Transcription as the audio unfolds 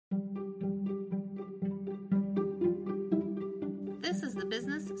This is the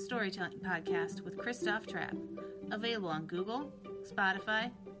Business Storytelling Podcast with Christoph Trapp, available on Google,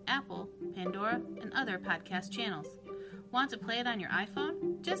 Spotify, Apple, Pandora, and other podcast channels. Want to play it on your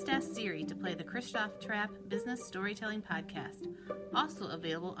iPhone? Just ask Siri to play the Christoph Trapp Business Storytelling Podcast, also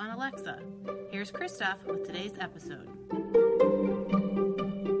available on Alexa. Here's Christoph with today's episode.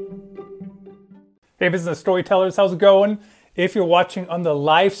 Hey business storytellers, how's it going? If you're watching on the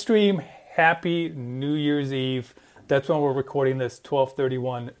live stream, happy New Year's Eve. That's when we're recording this,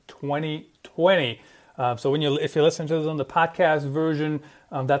 12/31/2020. So if you're listening to this on the podcast version,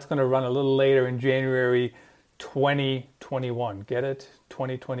 that's going to run a little later in January 2021. Get it?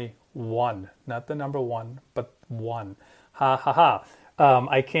 2021. Not the number one, but one. Ha ha ha.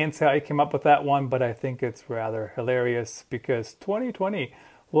 I can't say I came up with that one, but I think it's rather hilarious because 2020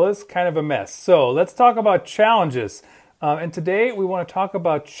 was kind of a mess. So let's talk about challenges. And today we want to talk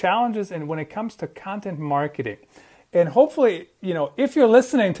about challenges when it comes to content marketing. And hopefully, if you're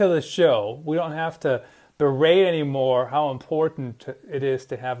listening to the show, we don't have to berate anymore how important it is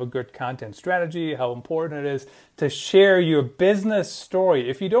to have a good content strategy, how important it is to share your business story.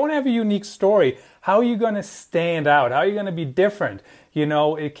 If you don't have a unique story, how are you going to stand out? How are you going to be different?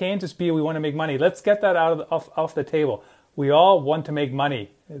 It can't just be we want to make money. Let's get that off the table. We all want to make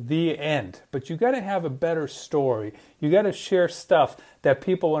money, the end. But you got to have a better story. You got to share stuff that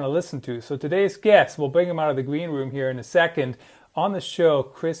people want to listen to. So today's guest, we'll bring him out of the green room here in a second. On the show,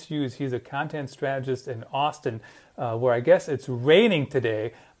 Kris Hughes. He's a content strategist in Austin, where I guess it's raining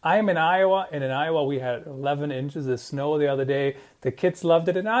today. I'm in Iowa, and in Iowa we had 11 inches of snow the other day. The kids loved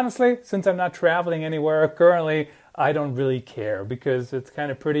it, and honestly, since I'm not traveling anywhere currently, I don't really care because it's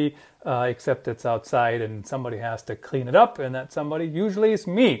kind of pretty, except it's outside and somebody has to clean it up, and that somebody usually is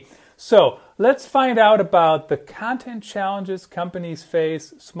me. So let's find out about the content challenges companies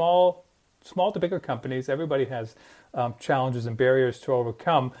face, small to bigger companies. Everybody has challenges and barriers to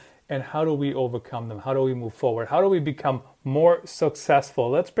overcome, and how do we overcome them? How do we move forward? How do we become more successful?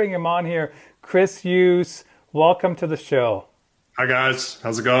 Let's bring him on here. Kris Hughes, welcome to the show. Hi guys,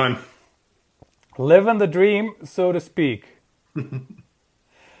 how's it going? Living the dream, so to speak.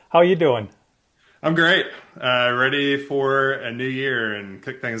 How are you doing? I'm great. Ready for a new year and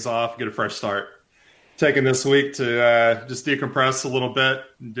kick things off, get a fresh start. Taking this week to just decompress a little bit,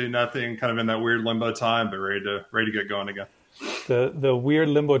 do nothing, kind of in that weird limbo time, but ready to get going again. The weird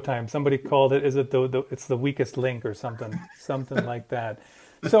limbo time. Somebody called it. Is it it's the weakest link or something like that?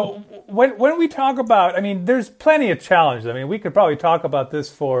 So when we talk about, there's plenty of challenges. We could probably talk about this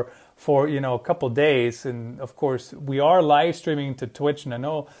for a couple days, and of course we are live streaming to Twitch, and I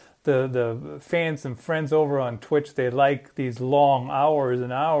know the fans and friends over on Twitch, they like these long hours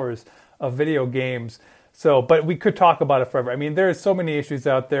and hours of video games. So, but we could talk about it forever. There's so many issues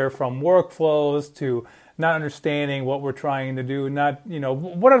out there, from workflows to not understanding what we're trying to do.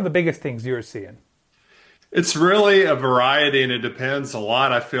 What are the biggest things you're seeing? It's really a variety, and it depends a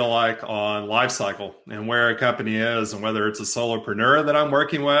lot, I feel like, on life cycle and where a company is, and whether it's a solopreneur that I'm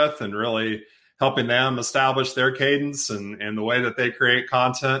working with and really helping them establish their cadence and the way that they create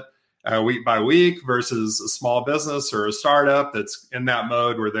content week by week, versus a small business or a startup that's in that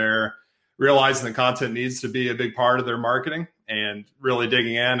mode where they're realizing that content needs to be a big part of their marketing and really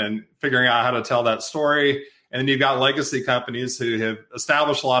digging in and figuring out how to tell that story. And then you've got legacy companies who have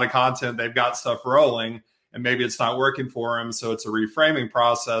established a lot of content, they've got stuff rolling, and maybe it's not working for them. So it's a reframing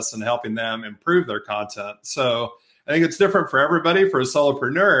process and helping them improve their content. So I think it's different for everybody. For a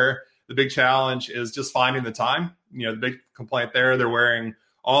solopreneur, the big challenge is just finding the time. The big complaint there, they're wearing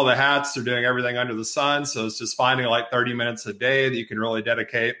all the hats, they're doing everything under the sun. So it's just finding like 30 minutes a day that you can really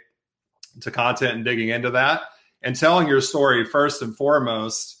dedicate to content and digging into that and telling your story first and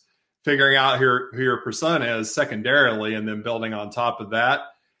foremost, figuring out who your persona is secondarily, and then building on top of that.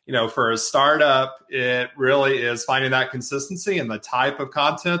 For a startup, it really is finding that consistency and the type of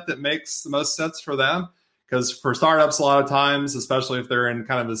content that makes the most sense for them. Because for startups, a lot of times, especially if they're in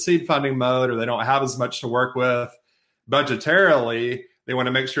kind of the seed funding mode or they don't have as much to work with budgetarily, they want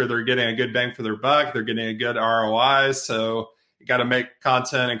to make sure they're getting a good bang for their buck. They're getting a good ROI. So you got to make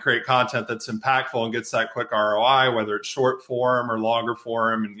content and create content that's impactful and gets that quick ROI, whether it's short form or longer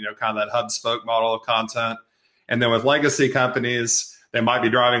form, and kind of that hub spoke model of content. And then with legacy companies, they might be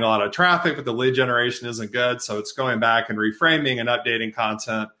driving a lot of traffic, but the lead generation isn't good. So it's going back and reframing and updating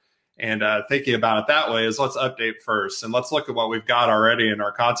content, and thinking about it that way is, let's update first. And let's look at what we've got already in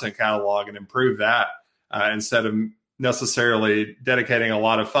our content catalog and improve that instead of necessarily dedicating a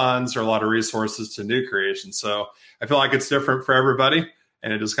lot of funds or a lot of resources to new creation. So I feel like it's different for everybody,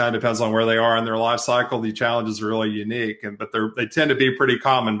 and it just kind of depends on where they are in their life cycle. The challenges are really unique, but they tend to be pretty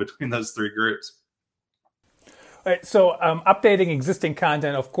common between those three groups. So updating existing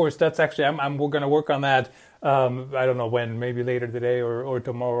content, of course, that's actually, we're going to work on that. I don't know when, maybe later today or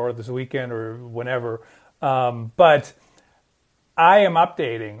tomorrow or this weekend or whenever. But I am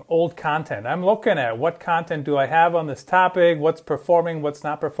updating old content. I'm looking at what content do I have on this topic, what's performing, what's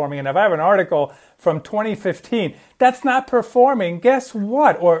not performing. And if I have an article from 2015 that's not performing, guess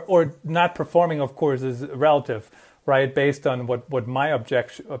what? Or not performing, of course, is relative, right? Based on what my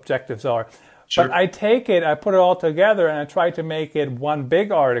objectives are. Sure. But I take it, I put it all together, and I try to make it one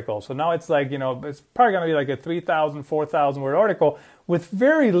big article. So now it's like, it's probably going to be like a 3,000, 4,000 word article with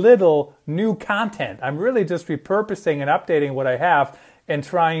very little new content. I'm really just repurposing and updating what I have and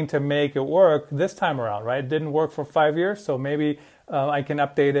trying to make it work this time around, right? It didn't work for 5 years, so maybe I can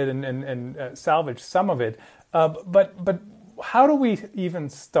update it and salvage some of it. But how do we even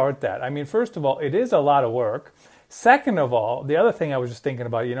start that? I mean, first of all, it is a lot of work. Second of all, the other thing I was just thinking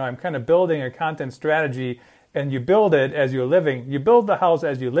about, I'm kind of building a content strategy, and you build it as you're living. You build the house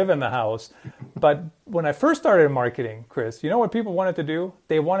as you live in the house. But when I first started marketing, Kris, you know what people wanted to do?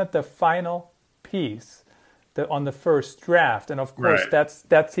 They wanted the final piece on the first draft. And of course, Right.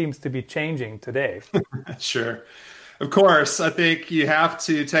 that seems to be changing today. Sure. Of course, I think you have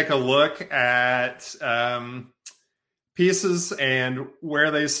to take a look at pieces and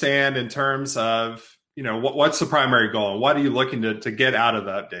where they stand in terms of, what's the primary goal? What are you looking to get out of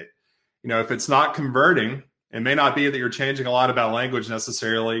the update? If it's not converting, it may not be that you're changing a lot about language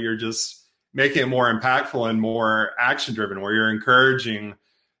necessarily. You're just making it more impactful and more action driven, where you're encouraging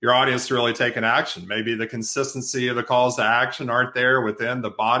your audience to really take an action. Maybe the consistency of the calls to action aren't there within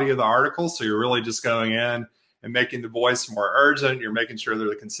the body of the article. So you're really just going in and making the voice more urgent. You're making sure that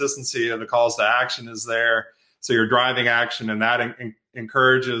the consistency of the calls to action is there. So you're driving action, and that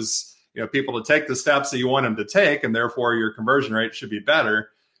encourages people to take the steps that you want them to take, and therefore your conversion rate should be better.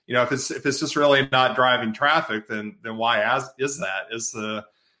 If it's just really not driving traffic, then why is that? Is the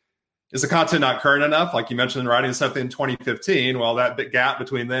content not current enough? Like you mentioned, writing something in 2015. Well, that big gap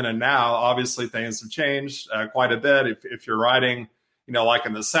between then and now, obviously things have changed quite a bit. If you're writing, like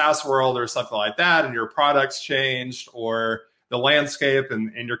in the SaaS world or something like that, and your product's changed, or the landscape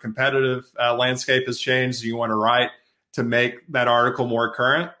and your competitive landscape has changed, you want to write to make that article more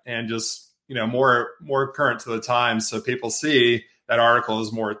current and just, more current to the times, so people see that article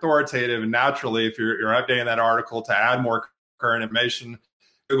is more authoritative. And naturally, if you're updating that article to add more current information,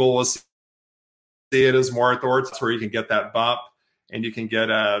 Google will see it as more authoritative. That's where you can get that bump, and you can get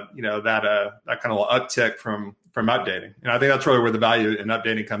that kind of uptick from updating. And I think that's really where the value in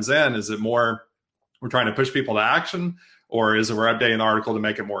updating comes in. Is it more we're trying to push people to action, or is it we're updating the article to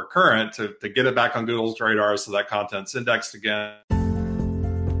make it more current, to get it back on Google's radar so that content's indexed again?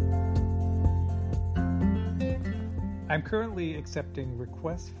 I'm currently accepting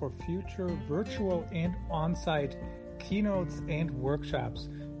requests for future virtual and on-site keynotes and workshops.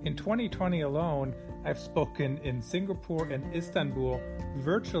 In 2020 alone, I've spoken in Singapore and Istanbul,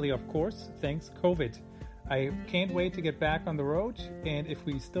 virtually, of course, thanks COVID. I can't wait to get back on the road, and if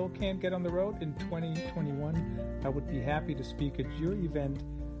we still can't get on the road in 2021, I would be happy to speak at your event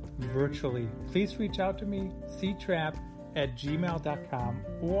virtually. Please reach out to me, ctrap@gmail.com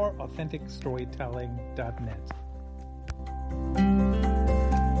or authenticstorytelling.net.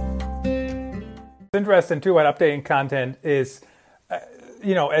 It's interesting too about updating content is,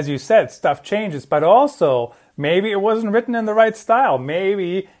 as you said, stuff changes, but also maybe it wasn't written in the right style.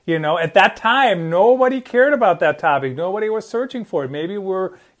 Maybe, at that time, nobody cared about that topic. Nobody was searching for it. Maybe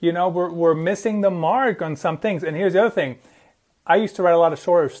we're missing the mark on some things. And here's the other thing. I used to write a lot of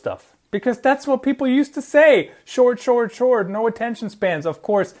shorter stuff because that's what people used to say. Short, no attention spans. Of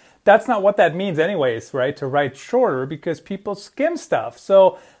course, that's not what that means anyways, right? To write shorter, because people skim stuff.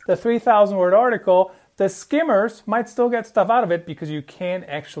 So the 3,000 word article, the skimmers might still get stuff out of it, because you can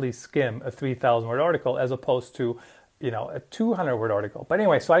actually skim a 3,000 word article as opposed to, a 200 word article. But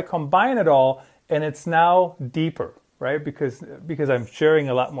anyway, so I combine it all, and it's now deeper, right? Because I'm sharing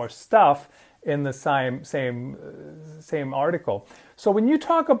a lot more stuff in the same article. So when you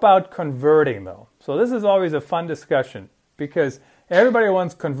talk about converting, though, so this is always a fun discussion, because everybody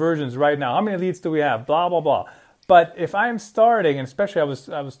wants conversions right now. How many leads do we have? Blah, blah, blah. But if I'm starting, and especially I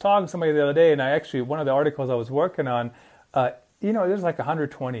was talking to somebody the other day, and one of the articles I was working on, there's like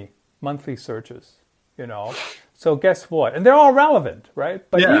 120 monthly searches, So guess what? And they're all relevant, right?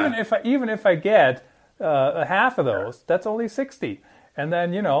 But Yeah. even if I get half of those, that's only 60. And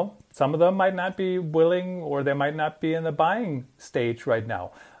then, some of them might not be willing, or they might not be in the buying stage right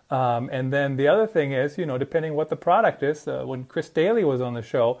now. And then the other thing is, depending what the product is, when Chris Daly was on the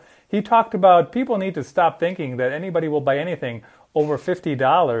show, he talked about people need to stop thinking that anybody will buy anything over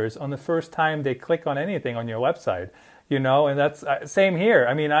 $50 on the first time they click on anything on your website. And that's same here.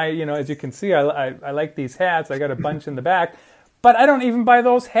 I mean, as you can see, I like these hats. I got a bunch in the back, but I don't even buy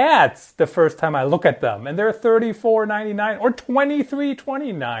those hats the first time I look at them, and they're $34.99 or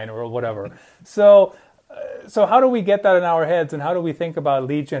 $23.29 or whatever. So how do we get that in our heads, and how do we think about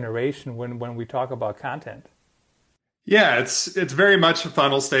lead generation when we talk about content? Yeah, it's very much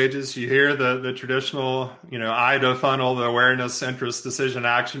funnel stages. You hear the traditional, IDA funnel, the awareness, interest, decision,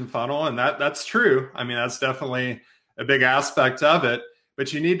 action funnel, and that's true. I mean, that's definitely a big aspect of it.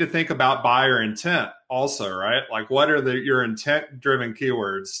 But you need to think about buyer intent also, right? Like, what are your intent-driven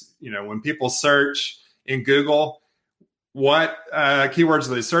keywords? When people search in Google, what keywords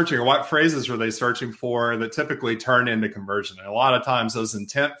are they searching, or what phrases are they searching for that typically turn into conversion? And a lot of times those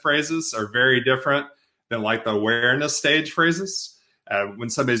intent phrases are very different than like the awareness stage phrases. When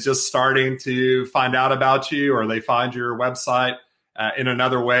somebody's just starting to find out about you, or they find your website in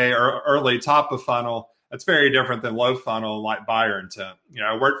another way, or early top of funnel, that's very different than low funnel, like buyer intent.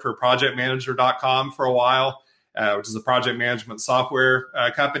 I worked for projectmanager.com for a while, which is a project management software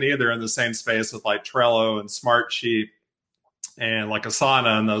company. They're in the same space with like Trello and Smartsheet and like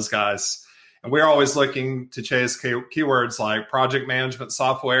Asana and those guys. And we're always looking to chase keywords like project management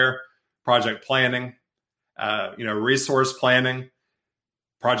software, project planning, resource planning,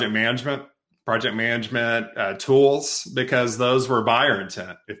 project management tools, because those were buyer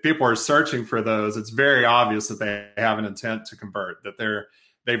intent. If people are searching for those, it's very obvious that they have an intent to convert, that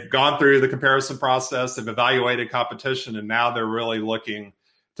they've gone through the comparison process, they've evaluated competition, and now they're really looking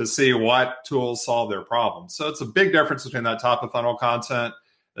to see what tools solve their problems. So it's a big difference between that top of funnel content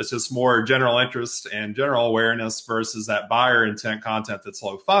that's just more general interest and general awareness versus that buyer intent content that's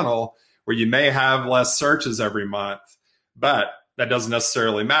low funnel, where you may have less searches every month, but that doesn't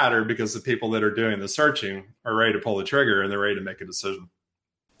necessarily matter because the people that are doing the searching are ready to pull the trigger and they're ready to make a decision.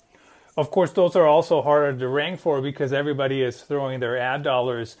 Of course, those are also harder to rank for because everybody is throwing their ad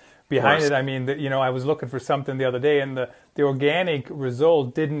dollars behind it. I mean, I was looking for something the other day, and the organic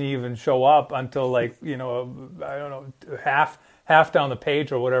result didn't even show up until like, I don't know, half down the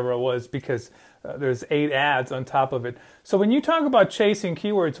page or whatever it was, because there's 8 ads on top of it. So when you talk about chasing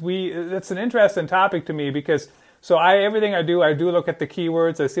keywords, that's an interesting topic to me, because everything I do look at the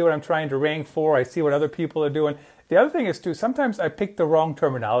keywords. I see what I'm trying to rank for. I see what other people are doing. The other thing is too, sometimes I pick the wrong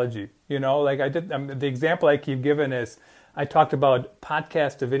terminology. Like I did. The example I keep giving is I talked about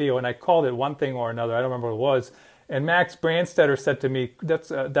podcast to video, and I called it one thing or another. I don't remember what it was. And Max Brandstetter said to me,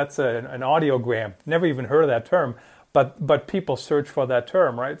 "That's an audiogram." Never even heard of that term, but people search for that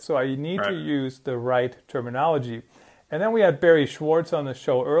term, right? So I need to use the right terminology. And then we had Barry Schwartz on the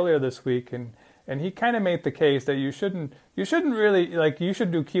show earlier this week, and he kind of made the case that you shouldn't really, like, you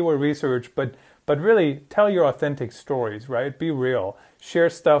should do keyword research, but really tell your authentic stories, right? Be real. Share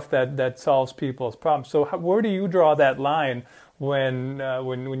stuff that solves people's problems. So where do you draw that line when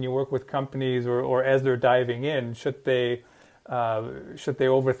you work with companies or as they're diving in? Should they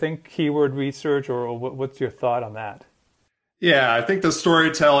overthink keyword research, or what's your thought on that? Yeah, I think the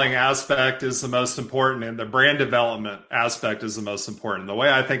storytelling aspect is the most important, and the brand development aspect is the most important. The way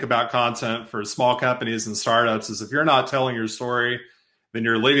I think about content for small companies and startups is, if you're not telling your story, then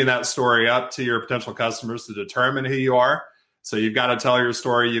you're leaving that story up to your potential customers to determine who you are. So you've got to tell your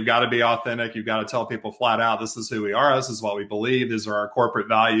story. You've got to be authentic. You've got to tell people flat out, this is who we are. This is what we believe. These are our corporate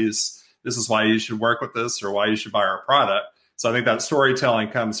values. This is why you should work with us, or why you should buy our product. So I think that storytelling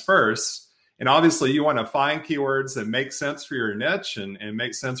comes first. And obviously, you want to find keywords that make sense for your niche and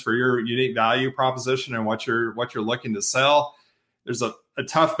make sense for your unique value proposition and what you're looking to sell. There's a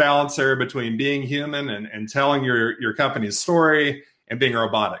tough balance there between being human and telling your company's story and being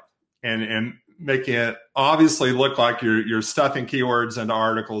robotic and making it obviously look like you're stuffing keywords into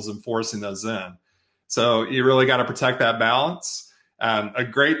articles and forcing those in. So you really got to protect that balance. A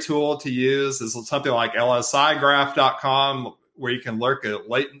great tool to use is something like lsigraph.com, where you can look at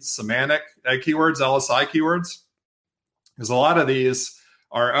latent semantic keywords, LSI keywords, because a lot of these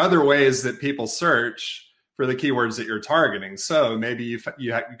are other ways that people search for the keywords that you're targeting. So maybe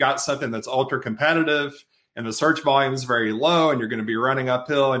you got something that's ultra competitive and the search volume is very low, and you're going to be running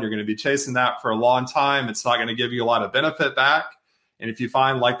uphill and you're going to be chasing that for a long time. It's not going to give you a lot of benefit back. And if you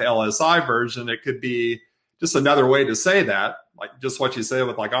find like the LSI version, it could be just another way to say that, like just what you say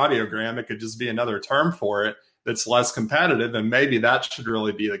with like audiogram, it could just be another term for it that's less competitive, and maybe that should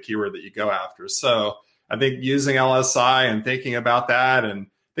really be the keyword that you go after. So I think using LSI and thinking about that and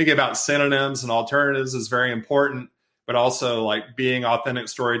thinking about synonyms and alternatives is very important, but also like being authentic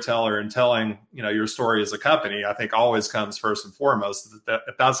storyteller and telling, your story as a company, I think always comes first and foremost,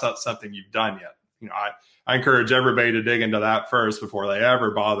 if that's not something you've done yet. I encourage everybody to dig into that first before they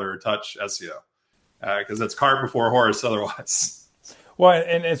ever bother to touch SEO, because it's cart before horse otherwise. Well,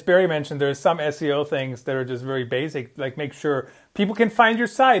 and as Barry mentioned, there's some SEO things that are just very basic, like make sure people can find your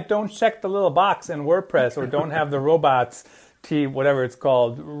site. Don't check the little box in WordPress, or don't have the robots, whatever it's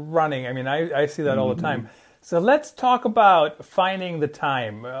called, running. I mean, I see that all the time. So let's talk about finding the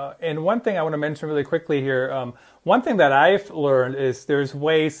time. And one thing I want to mention really quickly here, one thing that I've learned is there's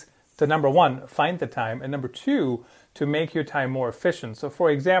ways to, number one, find the time, and number two, to make your time more efficient. So for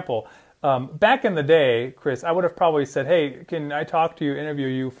example, back in the day, Kris, I would have probably said, hey, can I talk to you, interview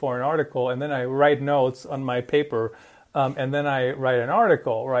you for an article? And then I write notes on my paper, and then I write an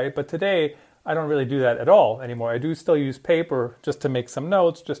article, right? But today, I don't really do that at all anymore. I do still use paper just to make some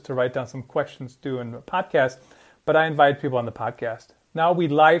notes, just to write down some questions to do in the podcast, but I invite people on the podcast. Now we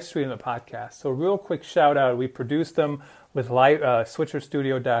live stream the podcast. So real quick shout out, we produce them with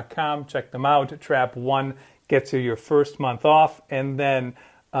switcherstudio.com. Check them out. Trap 1 gets you your first month off. And then,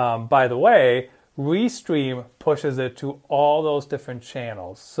 by the way, Restream pushes it to all those different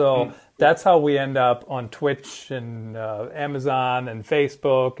channels. So that's how we end up on Twitch and Amazon and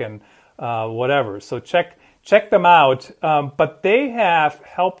Facebook and whatever. So check them out. But they have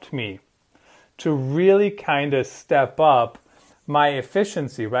helped me to really kind of step up my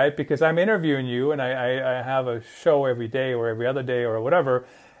efficiency, right? Because I'm interviewing you, and I have a show every day or every other day or whatever.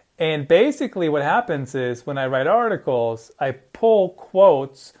 And basically what happens is when I write articles, I pull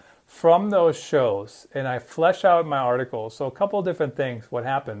quotes from those shows and I flesh out my articles. So a couple of different things. What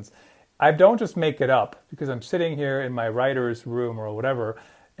happens, I don't just make it up because I'm sitting here in my writer's room or whatever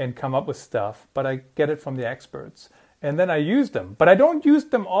and come up with stuff, but I get it from the experts. And then I use them. But I don't use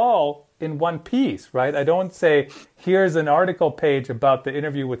them all in one piece, right? I don't say, here's an article page about the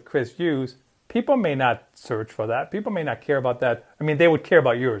interview with Kris Hughes. People may not search for that. People may not care about that. I mean, they would care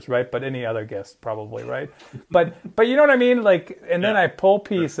about yours, right? But any other guest probably, right? But you know what I mean? Like, and then I pull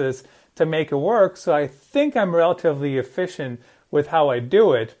pieces to make it work. So I think I'm relatively efficient with how I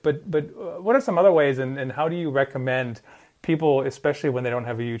do it. But what are some other ways, and how do you recommend people, especially when they don't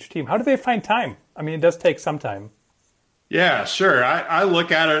have a huge team, how do they find time? I mean, it does take some time. Yeah, sure. I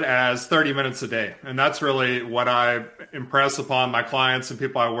look at it as 30 minutes a day. And that's really what I impress upon my clients and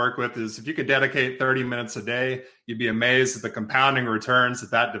people I work with is if you could dedicate 30 minutes a day, you'd be amazed at the compounding returns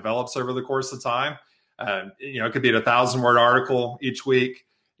that develops over the course of time. It could be a 1,000-word article each week.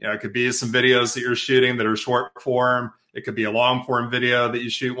 It could be some videos that you're shooting that are short form. It could be a long form video that you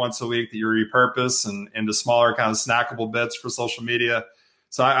shoot once a week that you repurpose and into smaller kind of snackable bits for social media.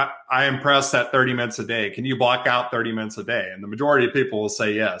 So I impress that 30 minutes a day. Can you block out 30 minutes a day? And the majority of people will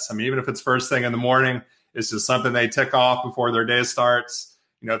say yes. I mean, even if it's first thing in the morning, it's just something they tick off before their day starts.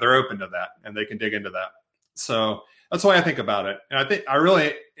 They're open to that and they can dig into that. So that's the way I think about it. And I think I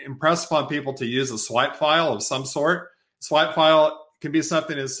really impress upon people to use a swipe file of some sort. Swipe file can be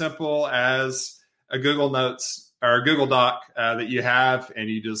something as simple as a Google Notes or a Google Doc that you have. And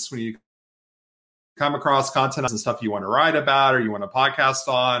you just, when you come across content and stuff you want to write about or you want to podcast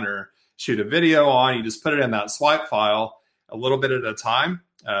on or shoot a video on, you just put it in that swipe file a little bit at a time.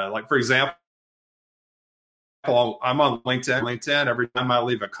 Like, for example, I'm on LinkedIn. Every time I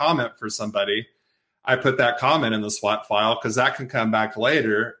leave a comment for somebody, I put that comment in the swipe file because that can come back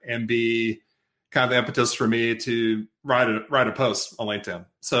later and be kind of the impetus for me to write a post on LinkedIn.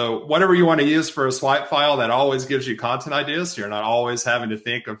 So whatever you want to use for a swipe file, that always gives you content ideas. So you're not always having to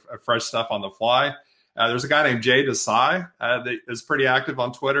think of fresh stuff on the fly. There's a guy named Jay Desai that is pretty active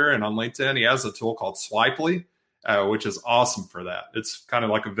on Twitter and on LinkedIn. He has a tool called Swipely, which is awesome for that. It's kind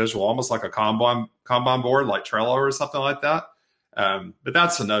of like a visual, almost like a Kanban board, like Trello or something like that. But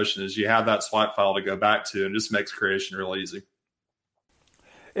that's the notion, is you have that swipe file to go back to and just makes creation real easy.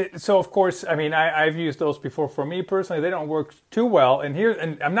 So, of course, I mean, I've used those before. For me personally, they don't work too well.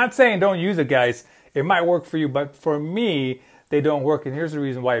 And I'm not saying don't use it, guys. It might work for you, but for me, they don't work. And here's the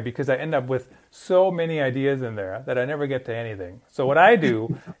reason why. Because I end up with so many ideas in there that I never get to anything. So what I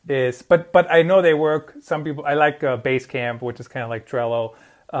do is, but I know they work. Some people, I like Basecamp, which is kind of like Trello.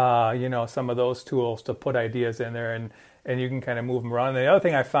 Some of those tools to put ideas in there, and you can kind of move them around. And the other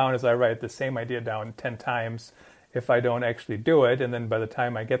thing I found is I write the same idea down 10 times if I don't actually do it. And then by the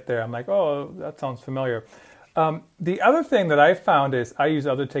time I get there, I'm like, oh, that sounds familiar. The other thing that I found is I use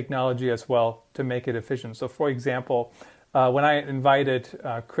other technology as well to make it efficient. So for example, when I invited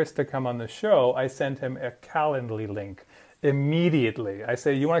Kris to come on the show, I sent him a Calendly link immediately. I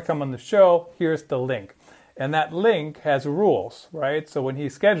say, you want to come on the show? Here's the link. And that link has rules, right? So when he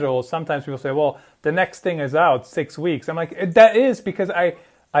schedules, sometimes people say, well, the next thing is out 6 weeks. I'm like, that is because I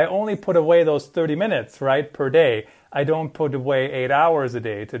only put away those 30 minutes, right, per day. I don't put away 8 hours a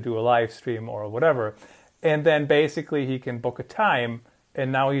day to do a live stream or whatever. and then basically he can book a time,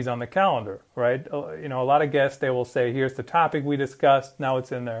 and now he's on the calendar, right? You know, a lot of guests, they will say, here's the topic we discussed, now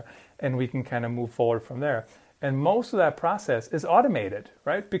it's in there, and we can kind of move forward from there. And most of that process is automated,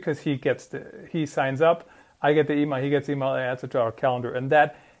 right? Because he signs up, I get the email, he gets email, I answer to our calendar, and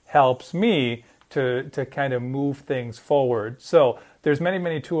that helps me to kind of move things forward. So there's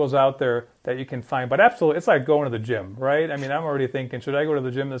many tools out there that you can find, but absolutely, it's like going to the gym, right? I mean, I'm already thinking, should I go to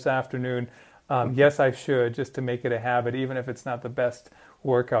the gym this afternoon? Yes, I should, just to make it a habit, even if it's not the best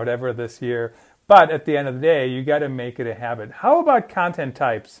workout ever this year. But at the end of the day, you got to make it a habit. How about content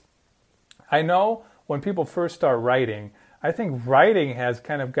types? I know when people first start writing, I think writing has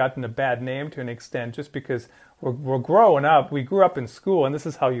kind of gotten a bad name to an extent, just because we're growing up. We grew up in school, and this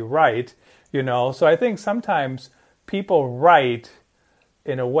is how you write, you know. So I think sometimes people write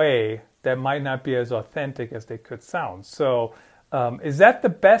in a way that might not be as authentic as they could sound. So is that the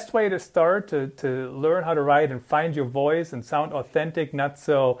best way to start, to learn how to write and find your voice and sound authentic, not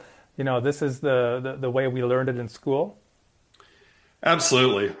so, you know, this is the way we learned it in school?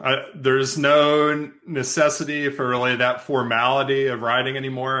 Absolutely. There's no necessity for really that formality of writing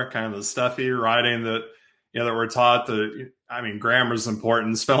anymore, kind of the stuffy writing that, you know, that we're taught. I mean, grammar's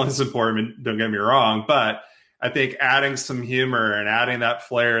important, spelling's important, don't get me wrong, but I think adding some humor and adding that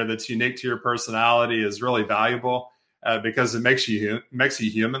flair that's unique to your personality is really valuable, because it makes you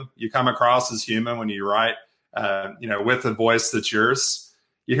human. You come across as human when you write, you know, with a voice that's yours.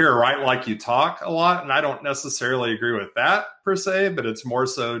 You hear write like you talk a lot, and I don't necessarily agree with that per se, but it's more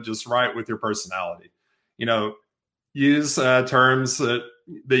so just write with your personality. You know, use terms that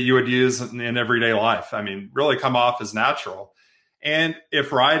you would use in everyday life. I mean, really come off as natural. And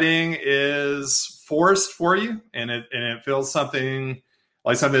if writing is forced for you and it feels something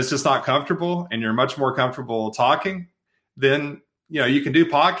that's just not comfortable, and you're much more comfortable talking, then, you know, you can do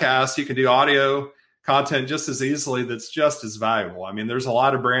podcasts, you can do audio content just as easily, that's just as valuable. I mean, there's a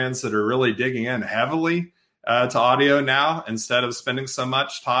lot of brands that are really digging in heavily to audio now, instead of spending so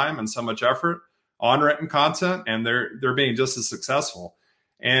much time and so much effort on written content, and they're being just as successful.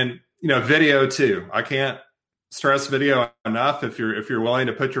 And, you know, video too. I can't stress video enough. If you're willing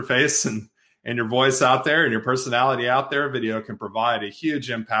to put your face and your voice out there and your personality out there, video can provide a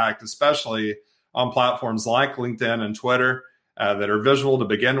huge impact, especially on platforms like LinkedIn and Twitter. That are visual to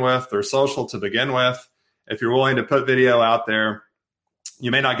begin with, they're social to begin with. If you're willing to put video out there,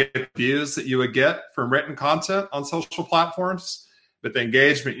 you may not get the views that you would get from written content on social platforms, but the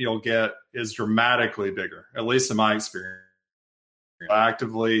engagement you'll get is dramatically bigger, at least in my experience.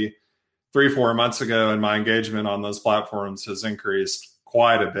 Actively 3-4 months ago, and my engagement on those platforms has increased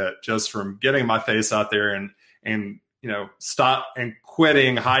quite a bit, just from getting my face out there and you know, stop and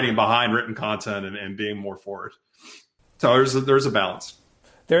quitting hiding behind written content and being more forward. So there's a balance.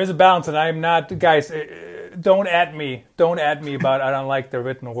 There is a balance, and I'm not, guys, don't at me about I don't like the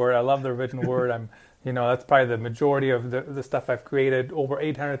written word. I love the written word. You know, that's probably the majority of the stuff I've created, over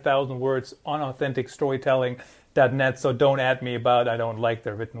 800,000 words on authenticstorytelling.net. So don't at me about I don't like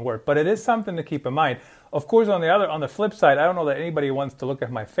the written word. But it is something to keep in mind. Of course, on the flip side, I don't know that anybody wants to look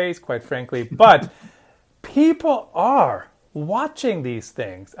at my face, quite frankly, but people are watching these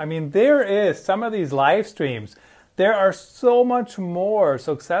things. I mean, there is some of these live streams, they are so much more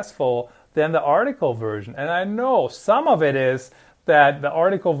successful than the article version. And I know some of it is that the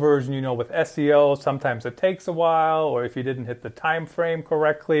article version, you know, with SEO, sometimes it takes a while, or if you didn't hit the time frame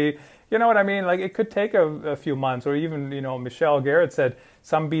correctly, you know what I mean? Like, it could take a few months, or even, you know, Michelle Garrett said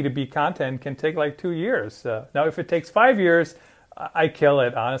some B2B content can take like 2 years. Now, if it takes 5 years, I kill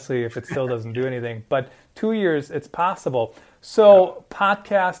it, honestly, if it still doesn't do anything. But 2 years, it's possible. So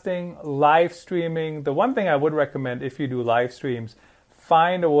podcasting, live streaming, the one thing I would recommend if you do live streams,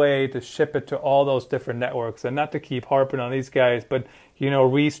 find a way to ship it to all those different networks. And not to keep harping on these guys, but, you know,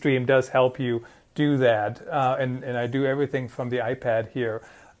 Restream does help you do that. And I do everything from the iPad here.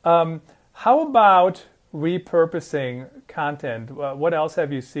 How about repurposing content? What else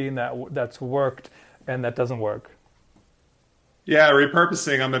have you seen that's worked and that doesn't work? Yeah,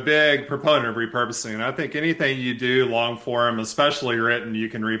 repurposing. I'm a big proponent of repurposing. And I think anything you do long form, especially written, you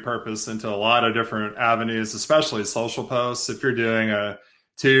can repurpose into a lot of different avenues, especially social posts. If you're doing a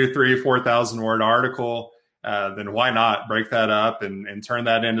 2,000, 3,000, 4,000 word article, then why not break that up and turn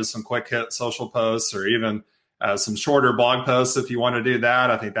that into some quick hit social posts, or even some shorter blog posts if you want to do that.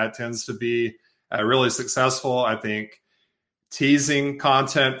 I think that tends to be really successful. I think teasing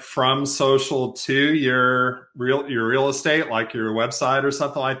content from social to your real estate, like your website or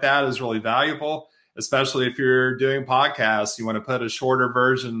something like that, is really valuable, especially if you're doing podcasts. You want to put a shorter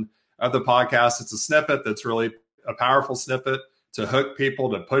version of the podcast. It's a snippet that's really a powerful snippet to hook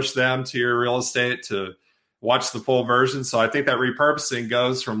people, to push them to your real estate, to watch the full version. So I think that repurposing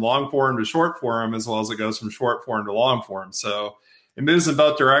goes from long form to short form, as well as it goes from short form to long form. So it moves in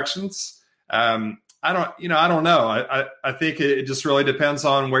both directions. I don't know. I think it just really depends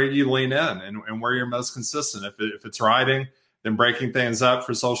on where you lean in and where you're most consistent. If it's writing, then breaking things up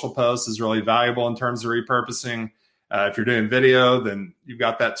for social posts is really valuable in terms of repurposing. If you're doing video, then you've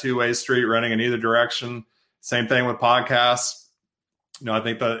got that two-way street running in either direction. Same thing with podcasts. I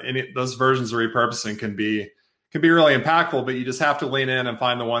think that those versions of repurposing can be really impactful, but you just have to lean in and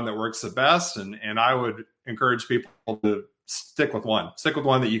find the one that works the best. And I would encourage people to stick with one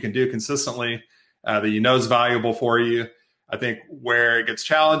that you can do consistently, that is valuable for you. I think where it gets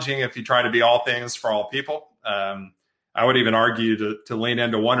challenging, if you try to be all things for all people, I would even argue to lean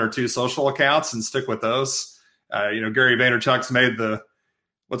into one or two social accounts and stick with those. Gary Vaynerchuk's made the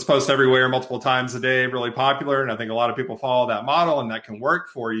let's post everywhere multiple times a day really popular. And I think a lot of people follow that model, and that can work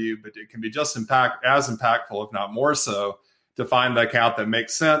for you, but it can be just as impactful, if not more so, to find the account that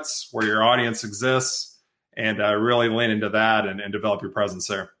makes sense, where your audience exists, and really lean into that and develop your presence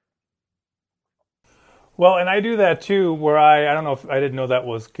there. Well, and I do that too, where I don't know if I didn't know that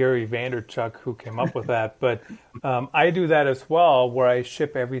was Gary Vaynerchuk who came up with that, but I do that as well, where I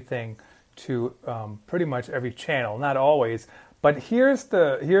ship everything to pretty much every channel, not always. But here's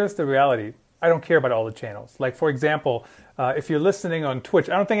the reality. I don't care about all the channels. Like, for example, if you're listening on Twitch,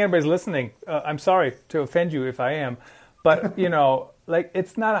 I don't think anybody's listening. I'm sorry to offend you if I am. But,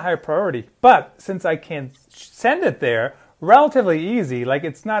 it's not a high priority. But since I can send it there, relatively easy, like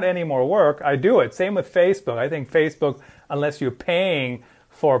it's not any more work, I do it. Same with Facebook. I think Facebook, unless you're paying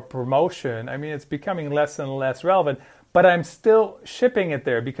for promotion, it's becoming less and less relevant. But I'm still shipping it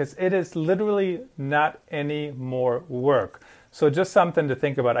there because it is literally not any more work. So just something to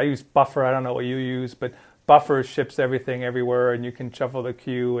think about. I use Buffer. I don't know what you use, but Buffer ships everything everywhere, and you can shuffle the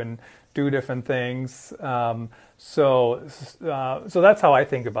queue and do different things. So that's how I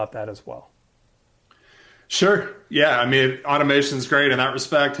think about that as well. Sure. Yeah. Automation is great in that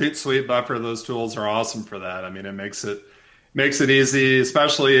respect. Hootsuite, Buffer, those tools are awesome for that. It makes it easy,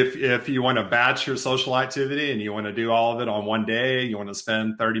 especially if you want to batch your social activity and you want to do all of it on one day. You want to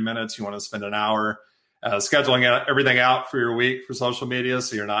spend 30 minutes, you want to spend an hour scheduling everything out for your week for social media,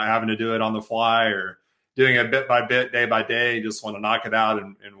 so you're not having to do it on the fly or doing it bit by bit, day by day. You just want to knock it out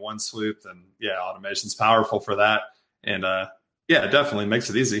in one swoop. And yeah, automation's powerful for that. And it definitely makes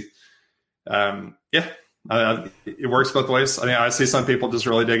it easy. It works both ways. I see some people just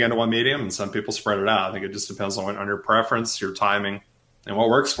really dig into one medium, and some people spread it out. I think it just depends on your preference, your timing, and what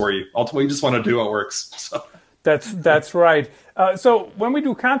works for you. Ultimately, you just want to do what works. So. That's right. So when we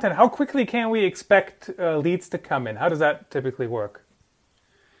do content, how quickly can we expect leads to come in? How does that typically work?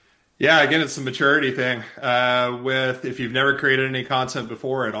 Yeah, again, it's a maturity thing. If you've never created any content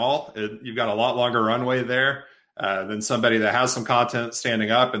before at all, you've got a lot longer runway there than somebody that has some content standing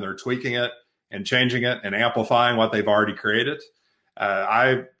up and they're tweaking it and changing it and amplifying what they've already created.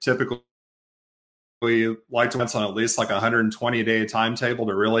 I typically like to on at least like a 120-day timetable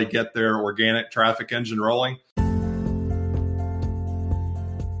to really get their organic traffic engine rolling. Do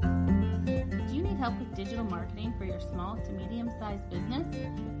you need help with digital marketing for your small to medium-sized business?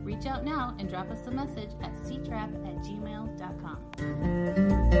 Reach out now and drop us a message at ctrap@gmail.com.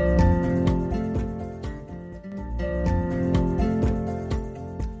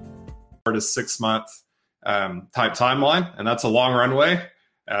 4 to 6 month type timeline, and that's a long runway.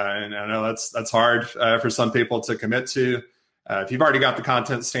 And I know that's hard for some people to commit to. If you've already got the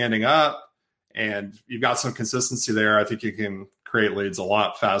content standing up and you've got some consistency there, I think you can create leads a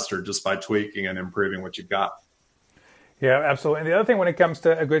lot faster just by tweaking and improving what you've got. Yeah, absolutely. And the other thing when it comes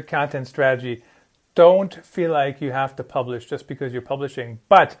to a good content strategy, don't feel like you have to publish just because you're publishing,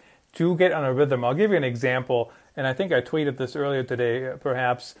 but do get on a rhythm. I'll give you an example, and I think I tweeted this earlier today,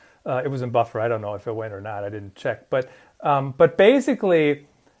 perhaps. It was in Buffer. I don't know if it went or not. I didn't check. But basically,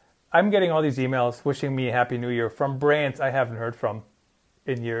 I'm getting all these emails wishing me Happy New Year from brands I haven't heard from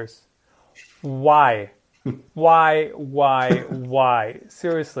in years. Why? Why?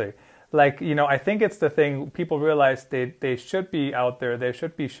 Seriously. Like, I think it's the thing, people realize they should be out there, they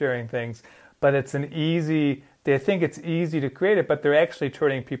should be sharing things, but they think it's easy to create it, but they're actually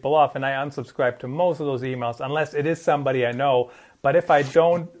turning people off. And I unsubscribe to most of those emails, unless it is somebody I know. But if I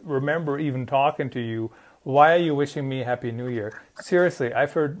don't remember even talking to you, why are you wishing me Happy New Year? Seriously,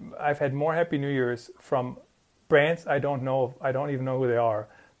 I've had more Happy New Years from brands I don't even know who they are,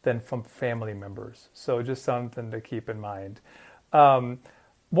 than from family members. So just something to keep in mind.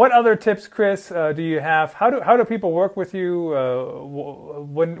 What other tips, Kris, do you have? How do people work with you?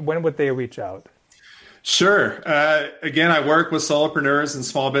 When would they reach out? Sure. Again, I work with solopreneurs and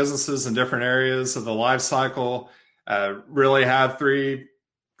small businesses in different areas of the life cycle. Really have three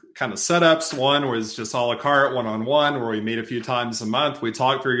kind of setups. One was just a la carte, one-on-one, where we meet a few times a month. We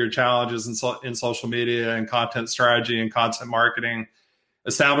talk through your challenges in social media and content strategy and content marketing,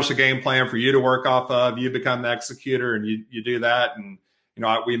 establish a game plan for you to work off of. You become the executor and you do that. And,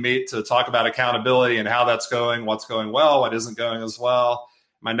 we meet to talk about accountability and how that's going, what's going well, what isn't going as well.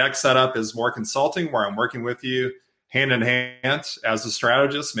 My next setup is more consulting, where I'm working with you hand in hand as a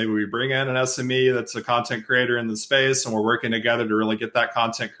strategist. Maybe we bring in an SME that's a content creator in the space, and we're working together to really get that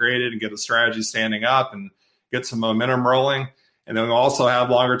content created and get a strategy standing up and get some momentum rolling. And then we also have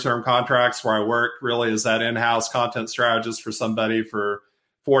longer term contracts where I work really as that in-house content strategist for somebody for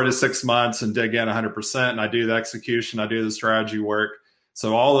 4 to 6 months and dig in 100%. And I do the execution, I do the strategy work.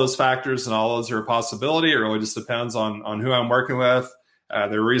 So all those factors and all those are a possibility. It really just depends on who I'm working with,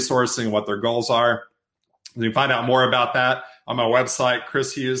 their resourcing, what their goals are. You can find out more about that on my website,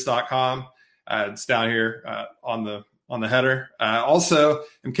 krishughes.com. It's down here on the header. Also,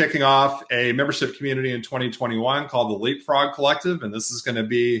 I'm kicking off a membership community in 2021 called the Leapfrog Collective, and this is going to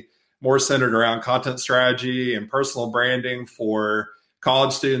be more centered around content strategy and personal branding for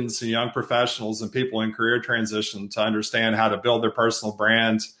college students and young professionals and people in career transition to understand how to build their personal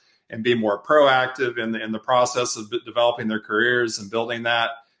brand and be more proactive in the process of developing their careers and building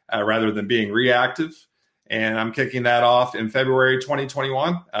that rather than being reactive. And I'm kicking that off in February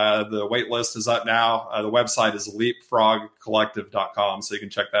 2021. The wait list is up now. The website is leapfrogcollective.com, so you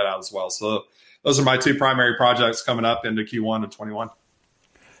can check that out as well. So those are my two primary projects coming up into Q1 of 21.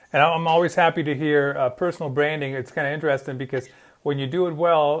 And I'm always happy to hear personal branding. It's kind of interesting because when you do it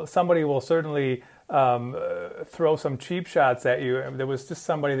well, somebody will certainly throw some cheap shots at you. There was just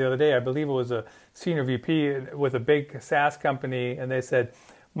somebody the other day, I believe it was a senior VP with a big SaaS company, and they said,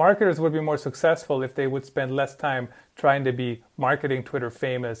 marketers would be more successful if they would spend less time trying to be marketing Twitter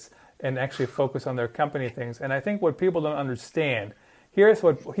famous and actually focus on their company things. And I think what people don't understand, here's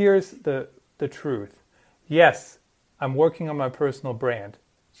the truth. Yes, I'm working on my personal brand,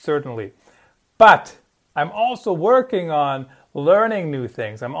 certainly. But I'm also working on learning new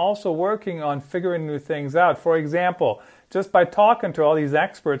things. I'm also working on figuring new things out. For example, just by talking to all these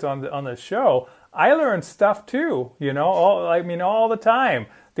experts on the show, I learned stuff too, all the time.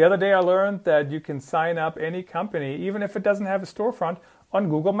 The other day I learned that you can sign up any company, even if it doesn't have a storefront, on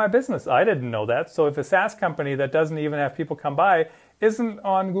Google My Business. I didn't know that. So if a SaaS company that doesn't even have people come by isn't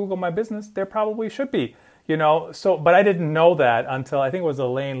on Google My Business, there probably should be, but I didn't know that until I think it was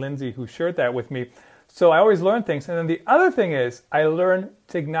Elaine Lindsay who shared that with me. So I always learn things. And then the other thing is I learn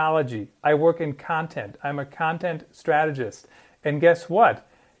technology. I work in content. I'm a content strategist. And guess what?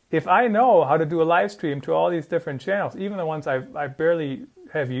 If I know how to do a live stream to all these different channels, even the ones I barely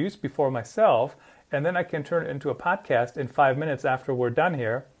have used before myself, and then I can turn it into a podcast in 5 minutes after we're done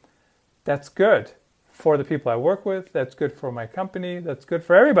here, that's good for the people I work with. That's good for my company. That's good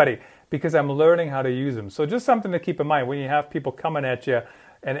for everybody because I'm learning how to use them. So just something to keep in mind when you have people coming at you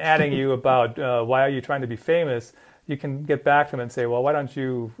and adding you about why are you trying to be famous, you can get back to them and say, well, why don't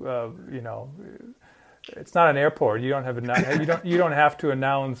you, it's not an airport. You don't have you don't have to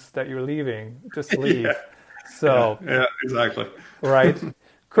announce that you're leaving. Just leave. Yeah. So yeah, exactly. Right.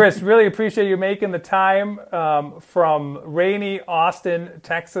 Kris, really appreciate you making the time from rainy Austin,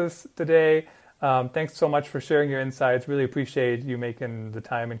 Texas today. Thanks so much for sharing your insights. Really appreciate you making the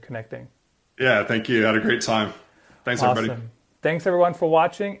time and connecting. Yeah, thank you. Had a great time. Thanks, awesome. Everybody. Thanks, everyone, for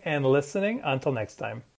watching and listening. Until next time.